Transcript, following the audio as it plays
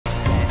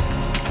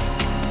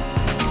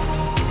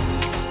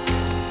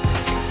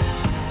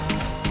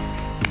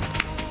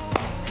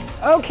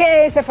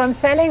Okay, so from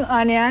selling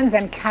onions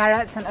and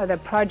carrots and other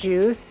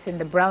produce in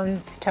the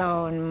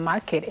Brownstone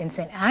Market in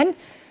St. Anne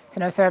to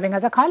now serving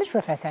as a college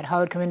professor at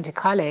Howard Community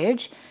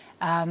College.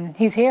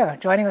 He's here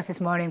joining us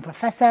this morning.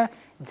 Professor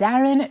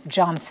Darren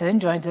Johnson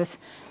joins us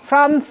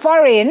from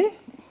foreign,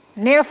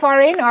 near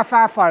foreign or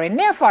far foreign?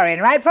 Near foreign,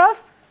 right,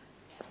 Prof?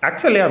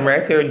 Actually, I'm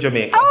right here in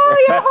Jamaica.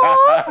 Oh, you're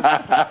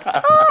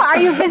home? Oh,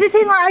 are you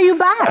visiting or are you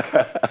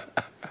back?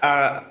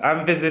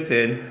 I'm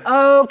visiting.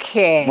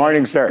 Okay.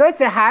 Morning, sir. Good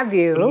to have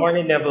you. Good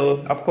morning,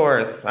 Neville, of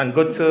course. And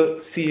good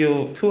to see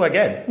you too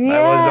again. Yeah.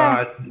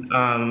 I was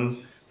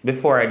on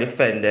before I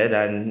defended,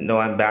 and now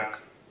I'm back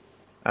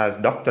as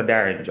Dr.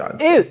 Darren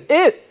Johnson.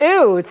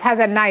 Ooh, it has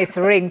a nice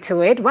ring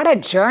to it. What a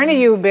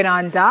journey you've been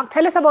on, Doc.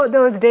 Tell us about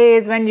those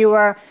days when you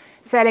were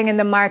selling in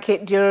the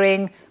market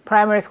during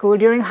primary school,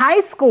 during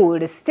high school,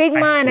 the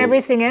stigma and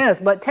everything else.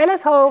 But tell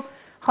us how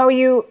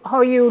you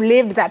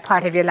lived that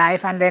part of your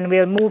life, and then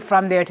we'll move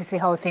from there to see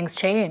how things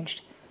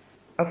changed.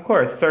 Of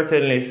course,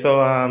 certainly.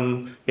 So,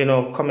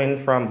 coming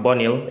from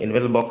Bunhill in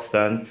Little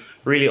Buxton,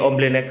 really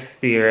humbling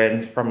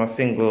experience from a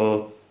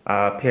single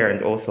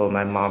parent. Also,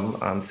 my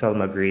mom,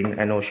 Selma Green.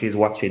 I know she's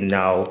watching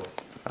now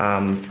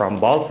from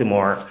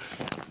Baltimore.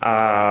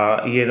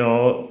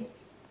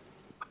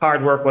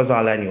 Hard work was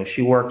all I knew.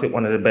 She worked with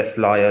one of the best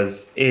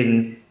lawyers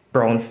in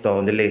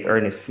Brownstone, the late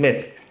Ernest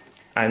Smith.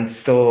 And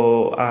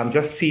so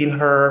just seeing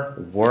her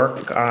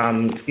work,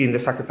 seeing the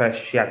sacrifice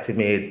she had to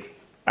make,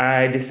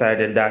 I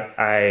decided that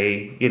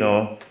I,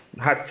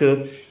 had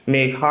to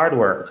make hard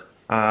work,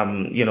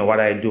 what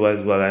I do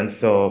as well. And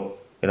so,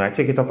 I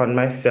took it up on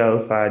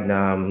myself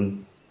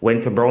and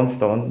went to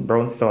Brownstone,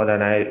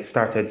 and I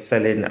started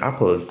selling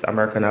apples,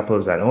 American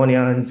apples and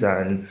onions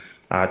and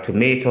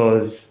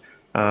tomatoes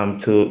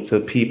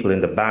to people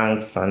in the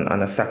banks.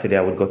 On a Saturday,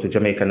 I would go to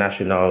Jamaica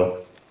National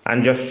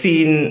and just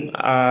seeing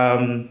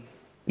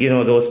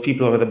those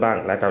people over the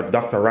bank, like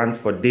Dr.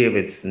 Ransford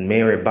Davidson,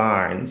 Mary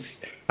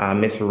Barnes,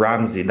 Miss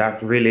Ramsey,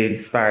 that really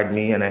inspired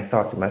me. And I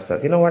thought to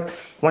myself, you know what,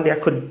 one day I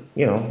could,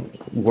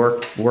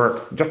 work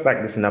just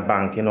like this in a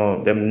bank,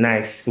 them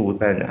nice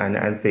suit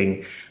and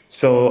thing.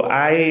 So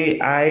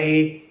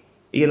I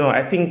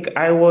think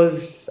I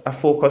was a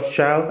focused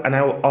child, and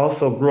I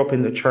also grew up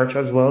in the church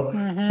as well.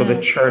 Mm-hmm. So the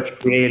church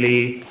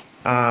really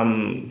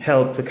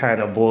helped to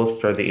kind of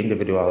bolster the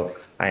individual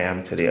I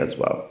am today as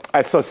well.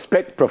 I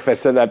suspect,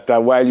 Professor, that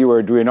while you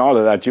were doing all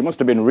of that, you must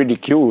have been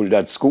ridiculed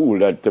at school,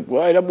 that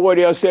why the boy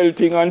they sell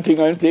thing. And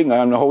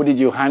how did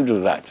you handle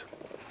that?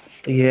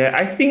 Yeah,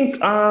 I think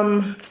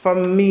for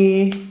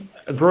me,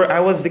 I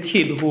was the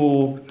kid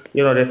who,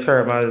 the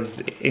term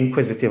as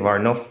inquisitive or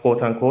enough,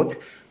 quote unquote.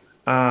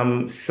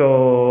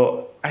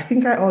 So I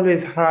think I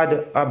always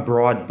had a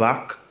broad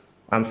back,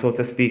 so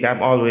to speak.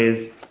 I'm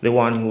always the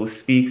one who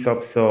speaks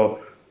up. So,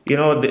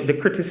 the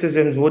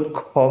criticisms would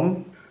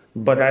come,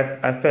 but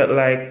I felt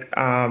like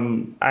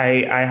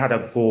I had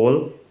a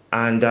goal,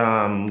 and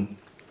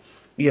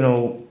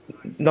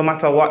no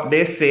matter what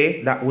they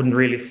say, that wouldn't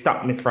really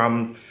stop me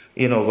from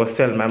go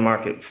sell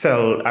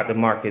at the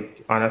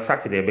market on a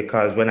Saturday,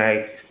 because when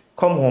I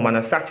come home on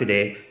a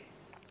Saturday,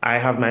 I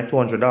have my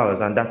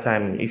 $200, and that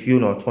time, if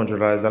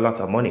 $200 is a lot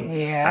of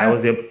money. Yeah. I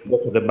was able to go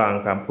to the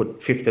bank and put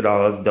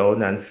 $50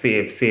 down and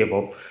save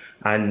up,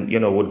 and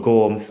would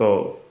go home.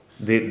 So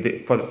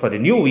for the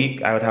new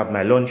week, I would have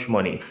my lunch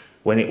money.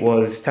 When it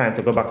was time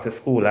to go back to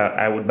school,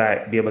 I would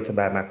be able to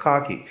buy my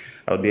khaki.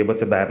 I would be able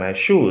to buy my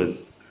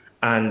shoes.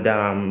 And,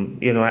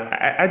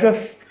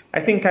 I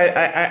think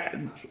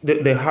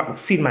they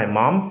seen my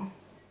mom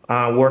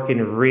working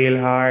real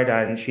hard,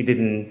 and she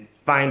didn't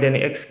find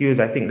any excuse.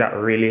 I think that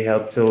really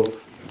helped to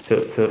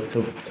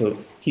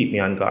keep me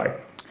on guard.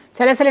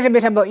 Tell us a little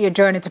bit about your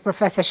journey to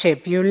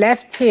professorship. You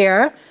left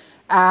here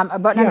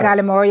about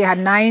Gallimore. You had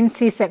 9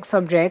 CSEC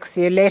subjects.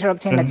 You later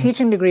obtained a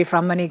teaching degree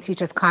from Monique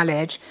Teachers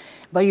College.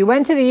 But you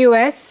went to the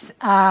U.S.,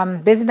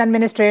 business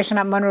administration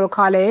at Monroe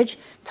College,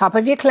 top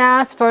of your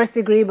class, first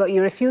degree, but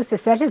you refused to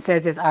settle,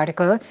 says this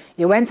article.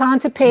 You went on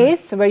to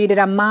Pace, where you did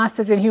a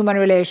master's in human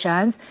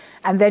relations,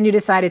 and then you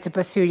decided to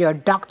pursue your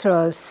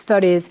doctoral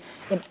studies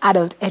in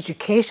adult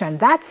education.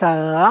 That's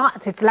a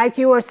lot. It's like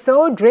you were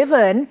so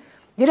driven,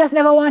 you just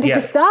never wanted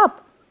to stop.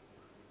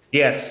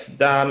 Yes,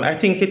 I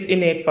think it's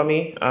innate for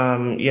me.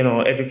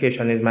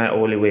 Education is my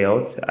only way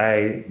out.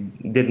 I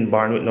didn't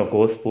born with no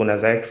gold spoon,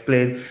 as I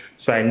explained,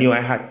 so I knew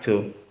I had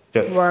to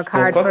just work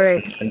hard for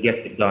it and get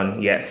it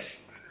done.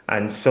 Yes,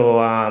 and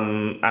so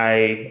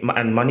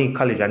and Monique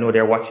College, I know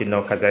they're watching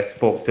now, because I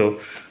spoke to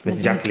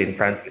Miss Jacqueline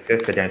Francis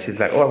yesterday, and she's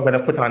like, "Oh, I'm gonna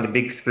put on the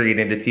big screen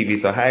in the TV."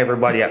 So hi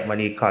everybody at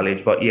Monique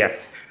College. But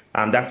yes,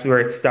 that's where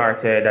it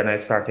started, and I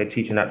started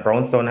teaching at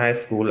Brownstone High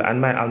School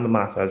and my alma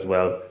mater as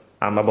well.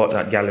 I'm about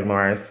at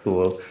Gallimore High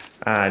School,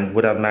 and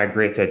would have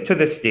migrated to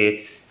the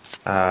States,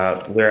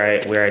 where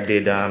I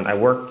did. I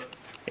worked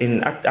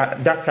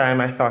at that time.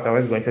 I thought I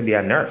was going to be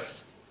a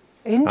nurse.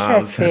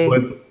 Interesting.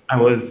 So I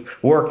was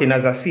working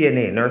as a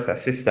CNA, nurse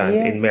assistant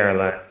in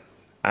Maryland,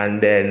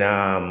 and then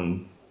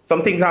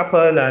some things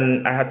happened,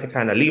 and I had to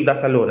kind of leave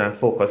that alone and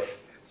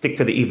focus stick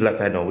to the evil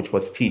that I know, which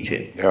was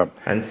teaching. Yeah.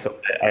 And so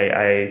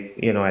I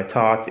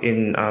taught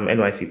in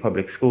NYC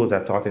public schools.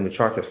 I've taught in the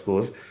charter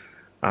schools,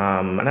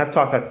 and I've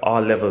taught at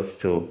all levels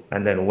too.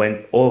 And then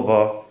went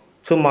over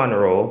to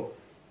Monroe,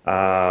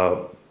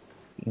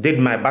 did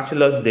my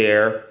bachelor's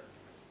there,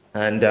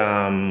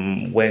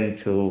 and went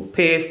to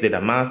Pace, did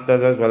a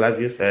master's as well, as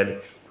you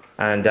said,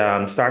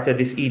 and started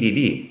this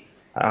EDD.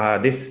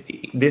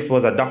 This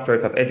was a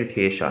doctorate of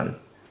education.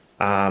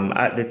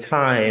 At the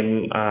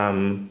time,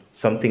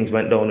 some things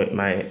went down with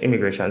my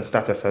immigration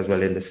status as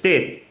well in the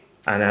state,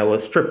 and I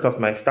was stripped of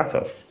my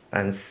status.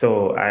 And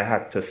so I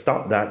had to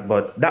stop that,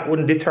 but that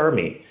wouldn't deter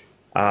me.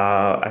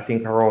 I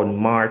think around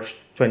March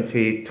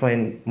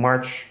 2020.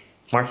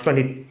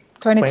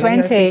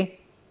 2020.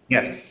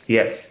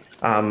 Yes.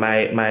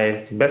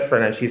 My best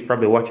friend, and she's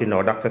probably watching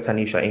now, Dr.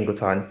 Tanisha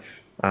Ingleton,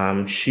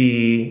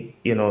 she,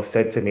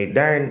 said to me,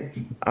 Darren,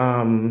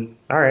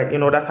 all right,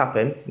 that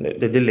happened,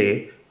 the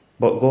delay,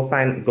 but go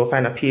find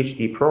a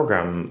PhD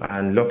program.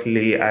 And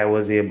luckily, I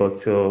was able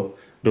to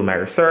do my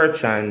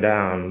research and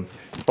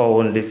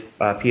found this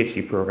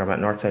PhD program at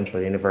North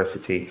Central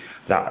University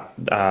that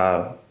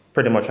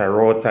pretty much I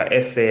wrote an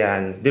essay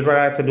and did what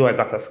I had to do. I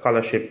got a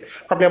scholarship,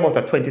 probably about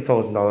a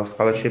 $20,000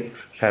 scholarship.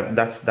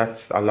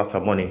 That's a lot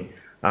of money.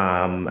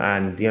 And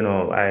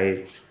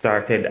I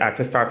had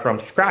to start from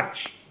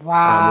scratch.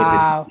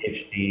 Wow. With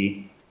this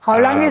PhD. How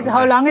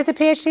long is a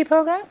PhD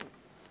program?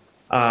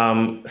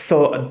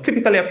 So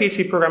typically a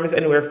PhD program is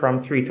anywhere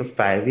from 3 to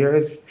 5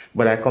 years,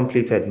 but I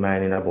completed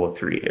mine in about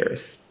 3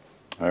 years.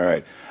 All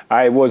right.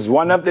 I was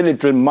one of the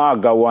little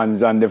MAGA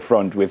ones on the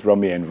front with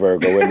Romy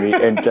Virgo when we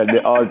entered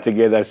the All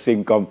Together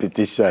Sing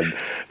competition.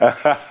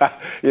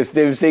 You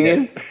still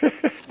singing?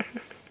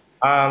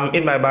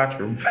 In my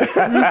bathroom.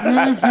 Tell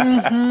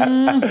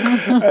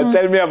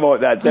me about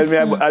that. Tell me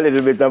a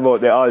little bit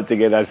about the All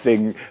Together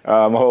Sing.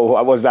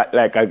 What was that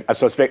like? I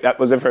suspect that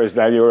was the first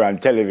time you were on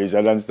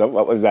television and stuff.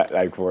 What was that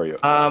like for you?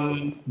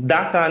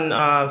 That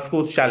and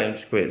School's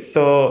Challenge Quiz.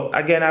 So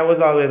again, I was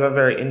always a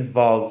very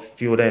involved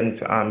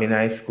student in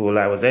high school.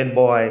 I was head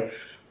boy,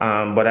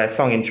 but I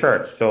sung in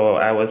church, so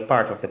I was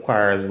part of the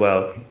choir as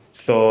well.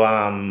 So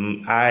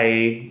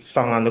I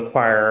sung on the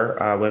choir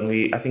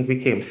I think we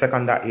came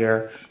second that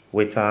year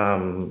with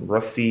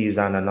Rossi's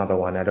and another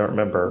one. I don't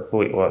remember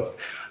who it was.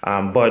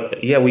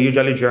 But yeah, we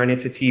usually journey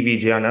to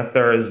TVJ on a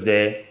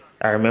Thursday.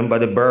 I remember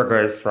the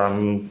burgers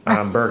from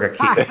Burger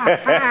King.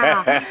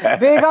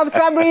 Big up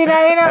Sabrina,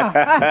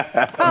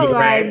 Oh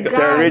my God.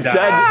 Sir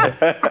Richard.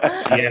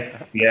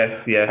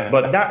 Yes.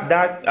 But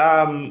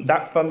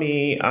that for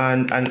me,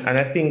 and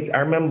I think I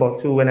remember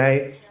too when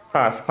I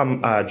passed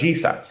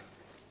GSAT.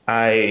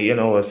 I,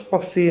 was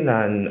fussing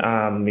and,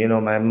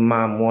 my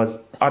mom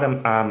was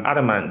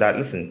adamant that,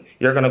 listen,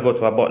 you're going to go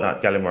to a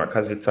Butnut Gallimore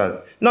because it's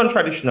a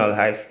non-traditional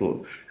high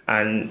school.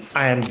 And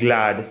I am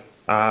glad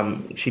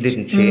she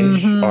didn't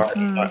change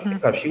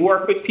because she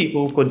worked with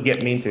people who could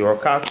get me into your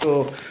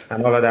castle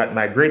and all of that.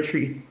 My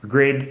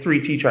grade three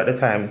teacher at the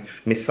time,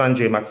 Miss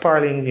Sanjay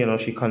McFarlane,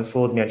 she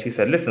consoled me and she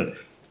said, listen,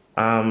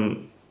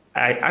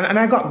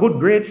 I got good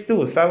grades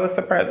too. So I was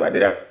surprised why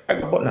did I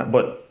go Butnut,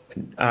 but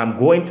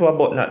going to a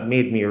Butnut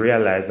made me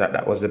realize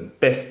that was the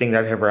best thing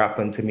that ever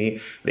happened to me.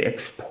 The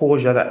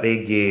exposure that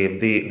they gave,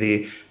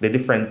 the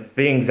different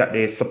things that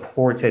they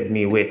supported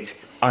me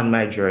with on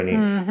my journey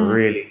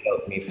really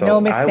helped me. So no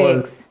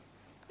mistakes.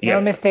 No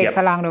mistakes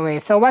along the way.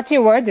 So what's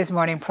your word this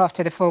morning, Prof,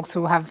 to the folks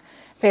who have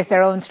faced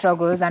their own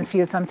struggles and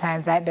feel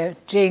sometimes like the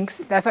jinx?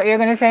 That's what you're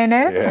going to say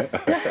now?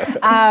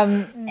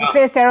 Yeah.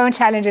 Face their own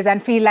challenges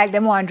and feel like they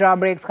want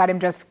drawbreaks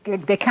because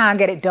they can't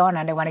get it done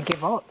and they want to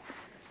give up.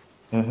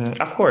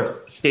 Of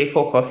course, stay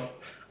focused,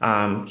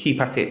 keep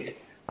at it.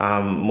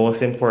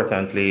 Most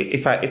importantly,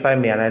 if I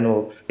may, and I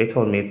know they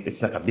told me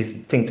it's not a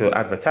business thing to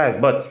advertise,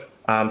 but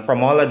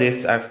from all of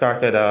this, I've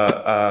started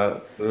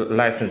a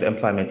licensed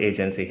employment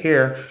agency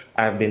here.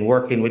 I've been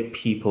working with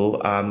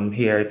people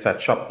here. It's at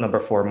shop number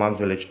 4, Moms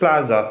Village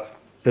Plaza,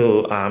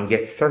 to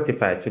get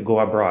certified to go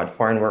abroad,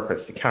 foreign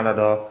workers to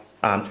Canada,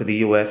 to the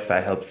US.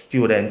 I help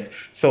students.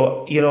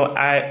 So,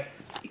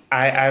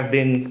 I've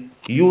been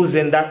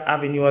using that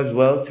avenue as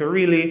well to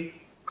really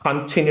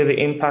continue the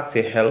impact,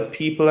 to help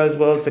people as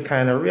well, to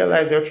kind of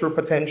realize their true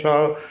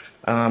potential,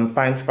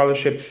 find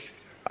scholarships,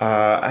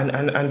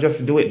 and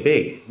just do it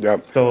big.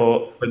 Yep.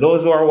 So for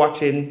those who are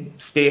watching,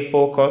 stay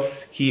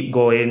focused, keep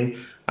going,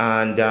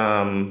 and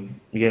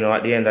at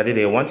the end of the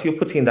day, once you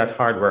put in that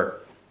hard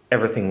work,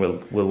 everything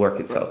will work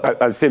itself.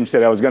 As Sim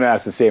said, I was going to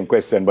ask the same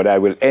question, but I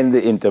will end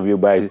the interview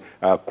by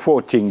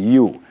quoting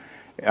you.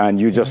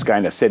 And you just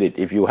kind of said it.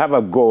 If you have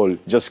a goal,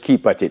 just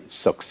keep at it.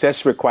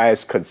 Success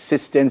requires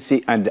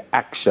consistency and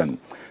action.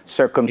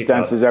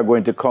 Circumstances are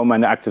going to come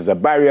and act as a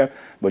barrier,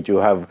 but you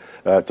have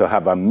to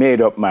have a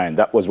made-up mind.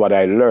 That was what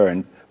I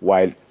learned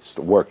while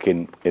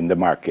working in the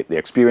market. The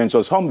experience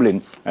was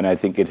humbling, and I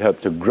think it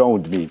helped to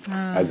ground me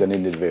as an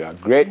individual.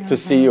 Great to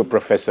see you,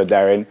 Professor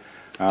Darren.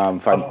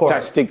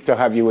 Fantastic to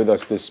have you with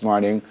us this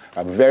morning.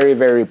 I'm very,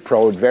 very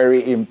proud,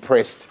 very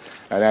impressed.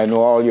 And I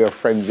know all your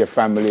friends, your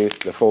family,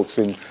 the folks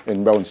in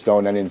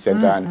Brownstown and in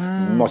St.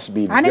 Anne must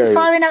be and in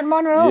Foreign at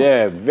Monroe.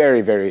 Yeah,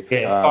 very, very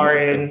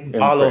Foreign,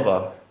 all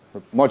over.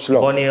 Much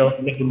love. Bun Hill,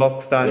 Little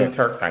Buxton,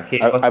 Turks and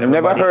Caicos. I've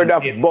never heard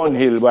of Bun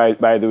Hill,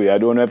 by the way. I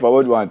don't know if I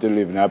would want to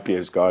live in a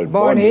place called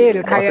Bun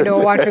Hill, because you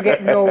don't want to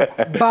get no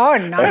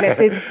bun unless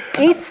it's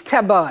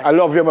Easter bun. I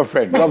love you, my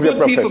friend. Love your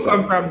professor. People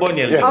come from Bun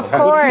Hill. Yeah. Of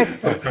course.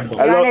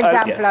 You're an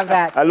example of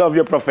that. I love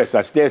your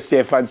professor. Stay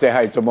safe and say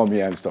hi to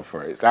mommy and stuff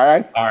for us. All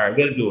right? All right,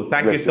 will do.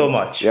 Thank you so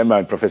much. Yeah,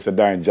 man, Professor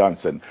Darren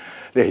Johnson.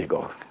 There you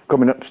go.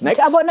 Coming up next.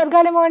 About not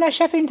Gallimore and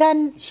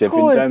Sheffington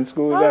School. Sheffington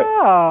School.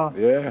 Oh.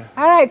 Yeah.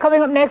 All right,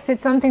 coming up next,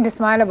 it's something to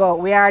smile about.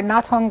 We are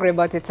not hungry,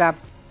 but it's a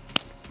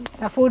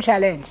food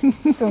challenge.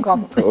 Soon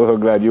come. Oh,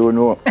 glad you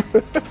know.